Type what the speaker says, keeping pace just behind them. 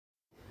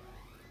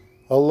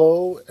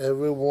Hello,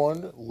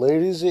 everyone,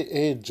 ladies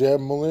and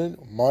gentlemen.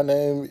 My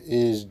name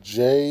is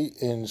Jay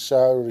and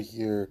Shire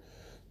here.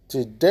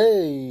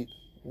 Today,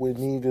 we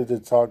needed to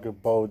talk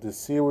about the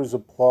series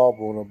of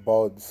problem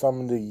about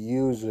some of the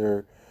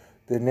user.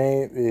 The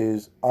name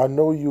is. I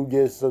know you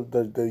guess what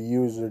the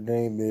user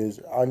name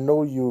is. I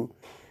know you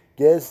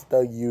guess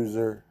the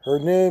user. Her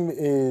name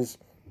is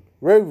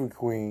Raven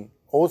Queen,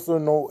 also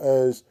known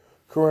as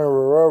Corinne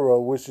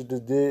Herrera, which she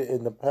did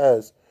in the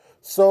past.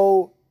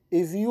 So,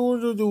 if you were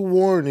to do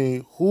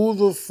warning, who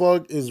the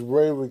fuck is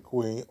Raven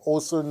Queen,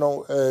 also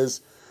known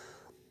as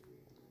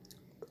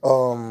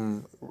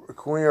um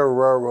Queen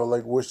Herrera,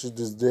 like what she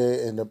just did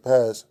in the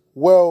past?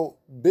 Well,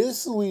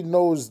 basically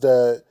knows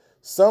that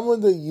some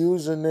of the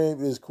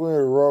username is Queen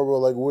Herrera,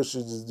 like what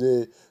she just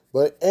did.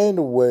 But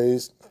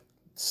anyways,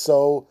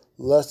 so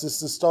let's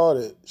just start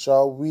it,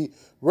 shall we?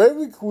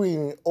 Raven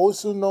Queen,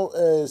 also known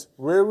as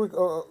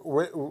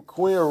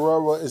Queen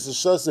Aurora, is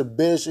such a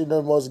bitch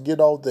and must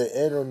get off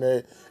the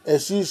internet, and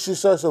she's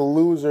such a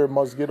loser.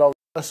 Must get off.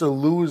 Such a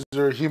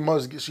loser.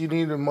 She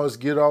needed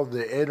must get off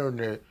the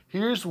internet.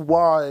 Here's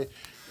why.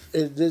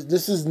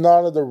 This is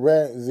not of the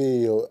rant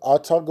video. I'll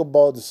talk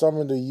about some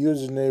of the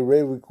username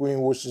Raven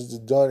Queen, which is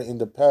done in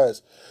the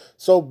past.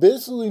 So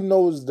basically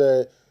knows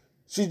that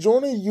she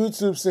joined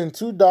YouTube since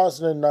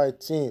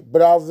 2019,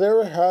 but I'm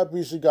very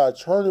happy she got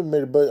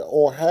terminated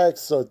or hacked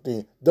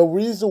something. The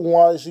reason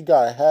why she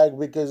got hacked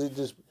because it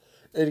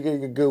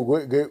get a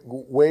good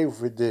wave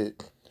for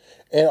it.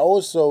 And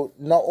also,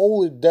 not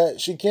only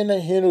that, she cannot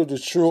handle the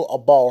truth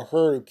about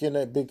her,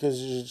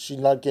 because she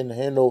not can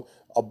handle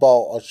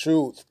about a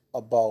truth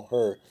about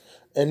her.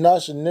 And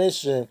not to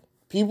mention,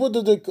 people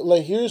that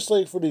like here's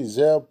like for the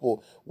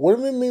example, what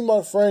do you mean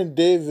my friend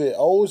David? I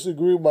always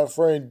agree with my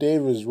friend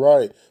David is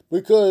right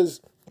because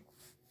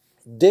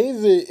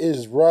David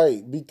is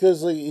right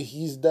because like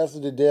he's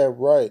definitely damn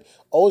right.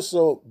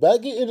 Also,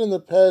 back in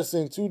the past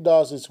in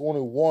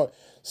 2021,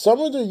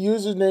 some of the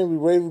username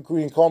Raven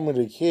Queen called me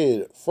the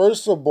kid.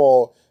 First of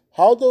all,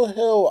 how the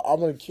hell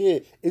I'm a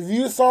kid? If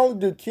you sound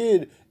the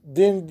kid,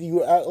 then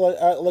you act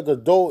like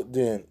adult.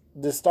 Then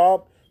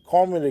stop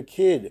calling me the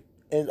kid.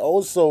 And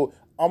also,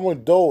 I'm an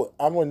adult.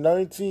 I'm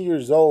 19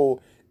 years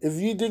old. If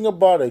you think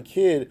about a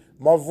kid,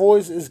 my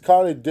voice is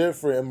kind of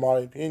different in my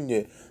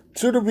opinion.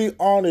 To be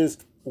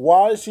honest,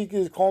 why she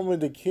can call me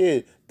the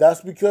kid?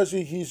 That's because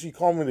she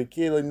called me the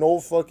kid. Like no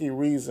fucking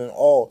reason at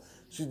all.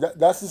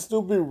 That's a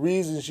stupid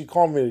reason she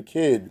called me the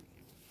kid.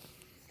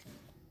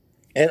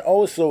 And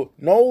also,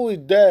 not only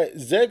that,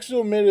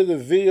 Zexio made the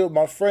video.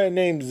 My friend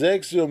named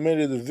Zexio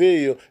made the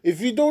video.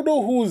 If you don't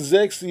know who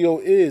Zexio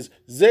is,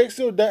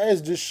 Zexio, that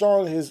is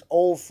Deshaun, his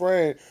old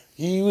friend.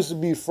 He used to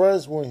be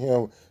friends with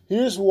him.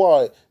 Here's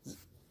why.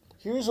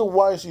 Here's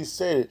why she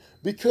said it.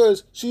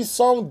 Because she's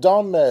some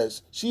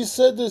dumbass. She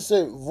said this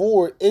at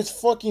Vord. It's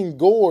fucking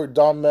gore,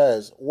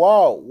 dumbass.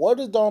 Wow, what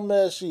a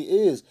dumbass she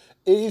is.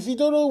 If you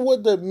don't know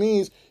what that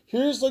means,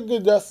 here's like the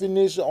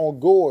definition on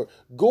gore.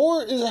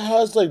 Gore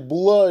has like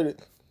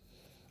blood.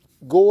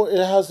 Gore, it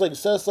has like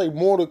sets like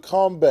Mortal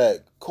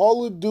Kombat,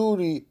 Call of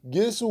Duty,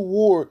 Gears of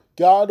War,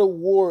 God of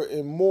War,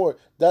 and more.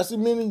 That's the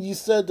meaning you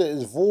said that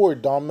is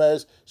Vord,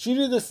 dumbass. She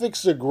need to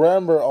fix the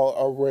grammar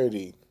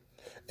already.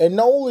 And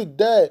not only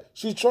that,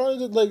 she's trying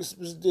to like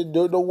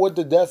know what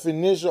the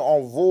definition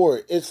on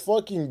Vord. It's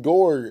fucking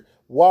gore.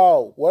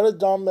 Wow, what a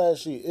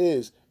dumbass she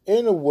is.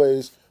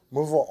 Anyways,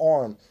 moving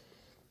on.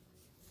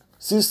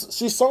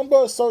 She's something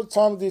about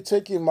sometimes they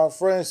taking my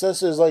friends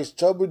such as like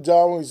Trouble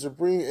Down and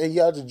Supreme and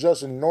you have to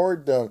just ignore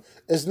them.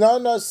 It's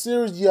not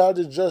serious, you have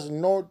to just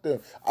ignore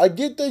them. I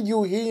get that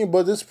you hearing,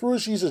 but this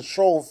proves she's a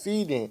troll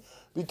feeding.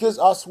 Because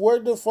I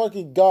swear to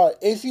fucking God,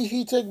 if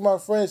he take my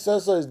friend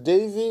such as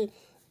David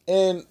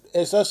and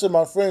such as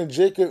my friend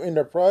Jacob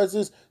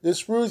Enterprises,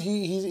 this proves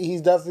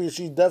he's definitely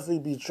she definitely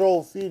be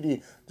troll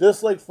feeding,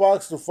 just like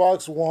Fox to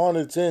Fox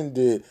 110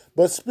 did.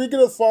 But speaking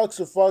of Fox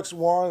to Fox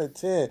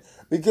 110,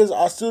 because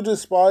I still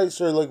despise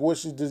her like what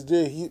she just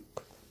did.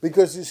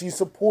 Because she's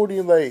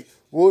supporting like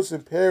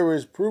Wilson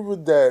Paris,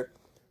 proving that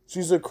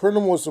she's a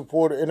criminal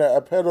supporter and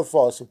a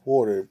pedophile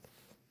supporter.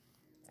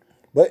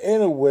 But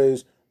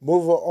anyways,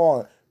 moving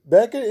on.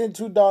 Back in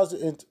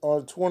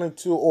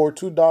 2022 or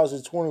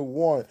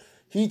 2021,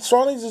 he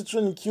trying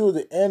to kill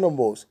the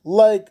animals.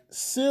 Like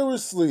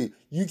seriously,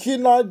 you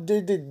cannot do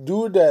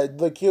that.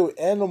 Like kill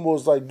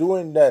animals. Like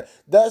doing that.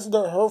 That's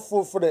the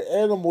hurtful for the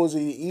animals.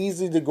 It's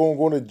easy to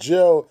go to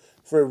jail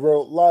for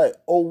real life.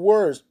 Or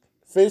worse,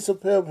 face a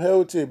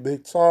penalty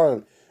big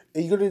time.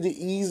 And you're gonna be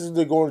easy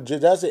to go to jail.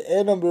 That's an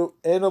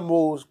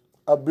animals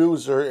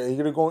abuser, and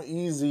you're going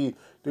easy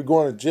to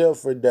go to jail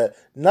for that.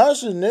 Not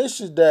to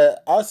mention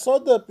that I saw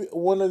that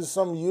one of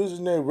some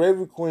username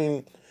Raven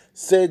Queen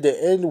said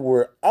the N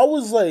word. I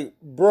was like,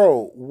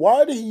 bro,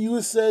 why did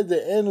you say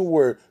the N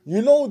word?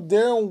 You know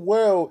damn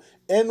well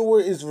N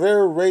word is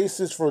very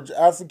racist for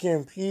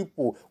African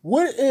people.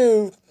 What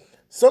if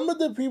some of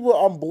the people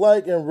I'm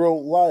black in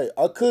real life?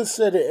 I could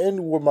say the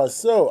N word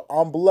myself.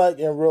 I'm black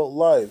in real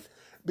life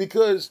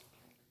because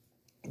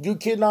You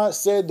cannot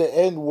say the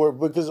N word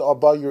because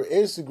about your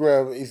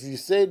Instagram. If you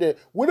say that,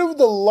 whenever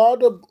the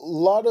lot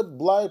of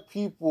black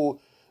people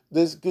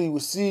this will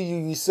see you,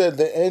 you said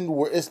the N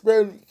word.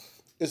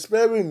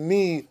 Especially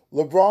me,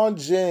 LeBron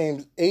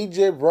James,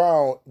 AJ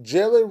Brown,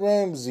 Jalen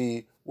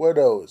Ramsey. What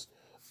else?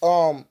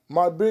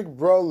 My big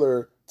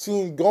brother,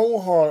 Team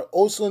Gohan,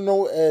 also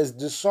known as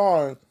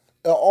Deshaun,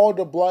 and all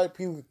the black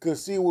people could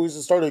see where he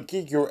started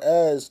to kick your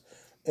ass,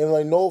 and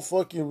like no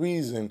fucking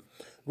reason.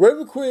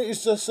 Raven Queen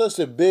is just such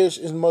a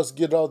bitch and must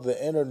get off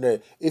the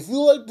internet. If you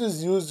like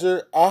this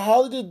user, I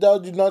highly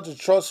doubt you not to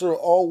trust her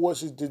all what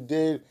she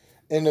did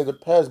in the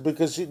past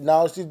because she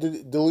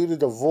deleted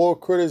the vulgar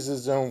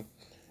criticism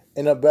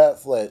in a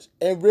backflash.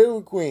 And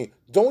Raven Queen,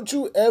 don't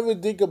you ever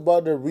think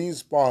about the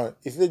respawn.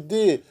 If it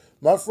did,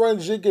 my friend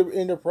Jacob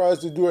Enterprise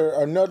to do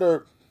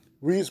another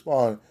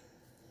respawn.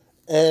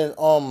 And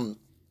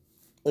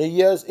and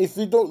yes, if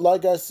you don't,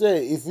 like I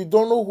said, if you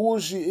don't know who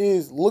she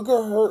is, look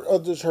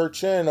at her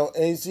channel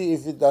and see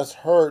if that's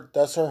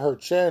her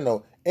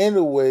channel.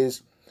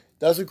 Anyways,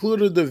 that's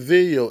included the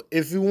video.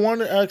 If you want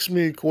to ask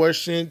me a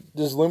question,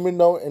 just let me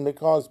know in the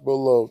comments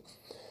below.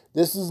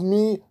 This is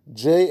me,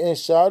 Jay and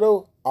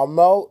Shadow. I'm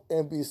out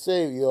and be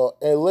safe, y'all.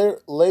 And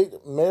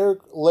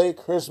late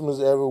Christmas,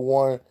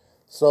 everyone.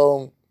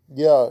 So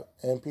yeah,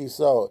 and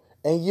peace out.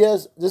 And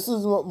yes, this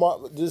is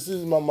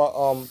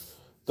my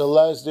the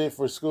last day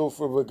for school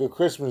for like a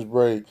Christmas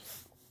break.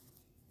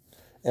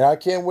 And I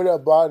can't wait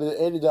about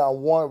the edit that I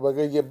want, but I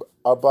gotta get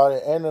about an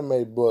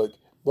anime book.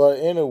 But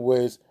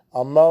anyways,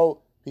 I'm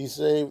out. Be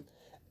safe,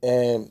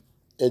 and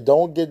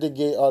don't get to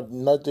get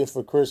nothing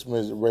for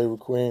Christmas, Raven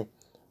Queen.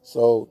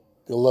 So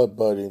good luck,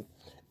 buddy.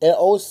 And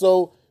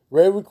also,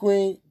 Raven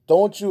Queen,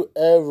 don't you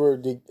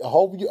ever? I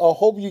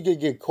hope you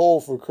get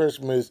cold for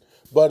Christmas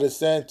by the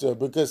Santa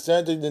because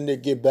Santa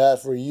didn't get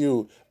bad for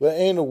you. But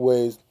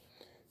anyways,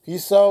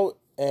 peace out,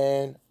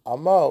 and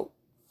I'm out.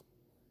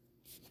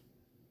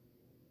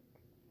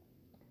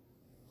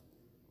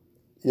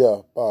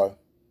 Yeah, bye.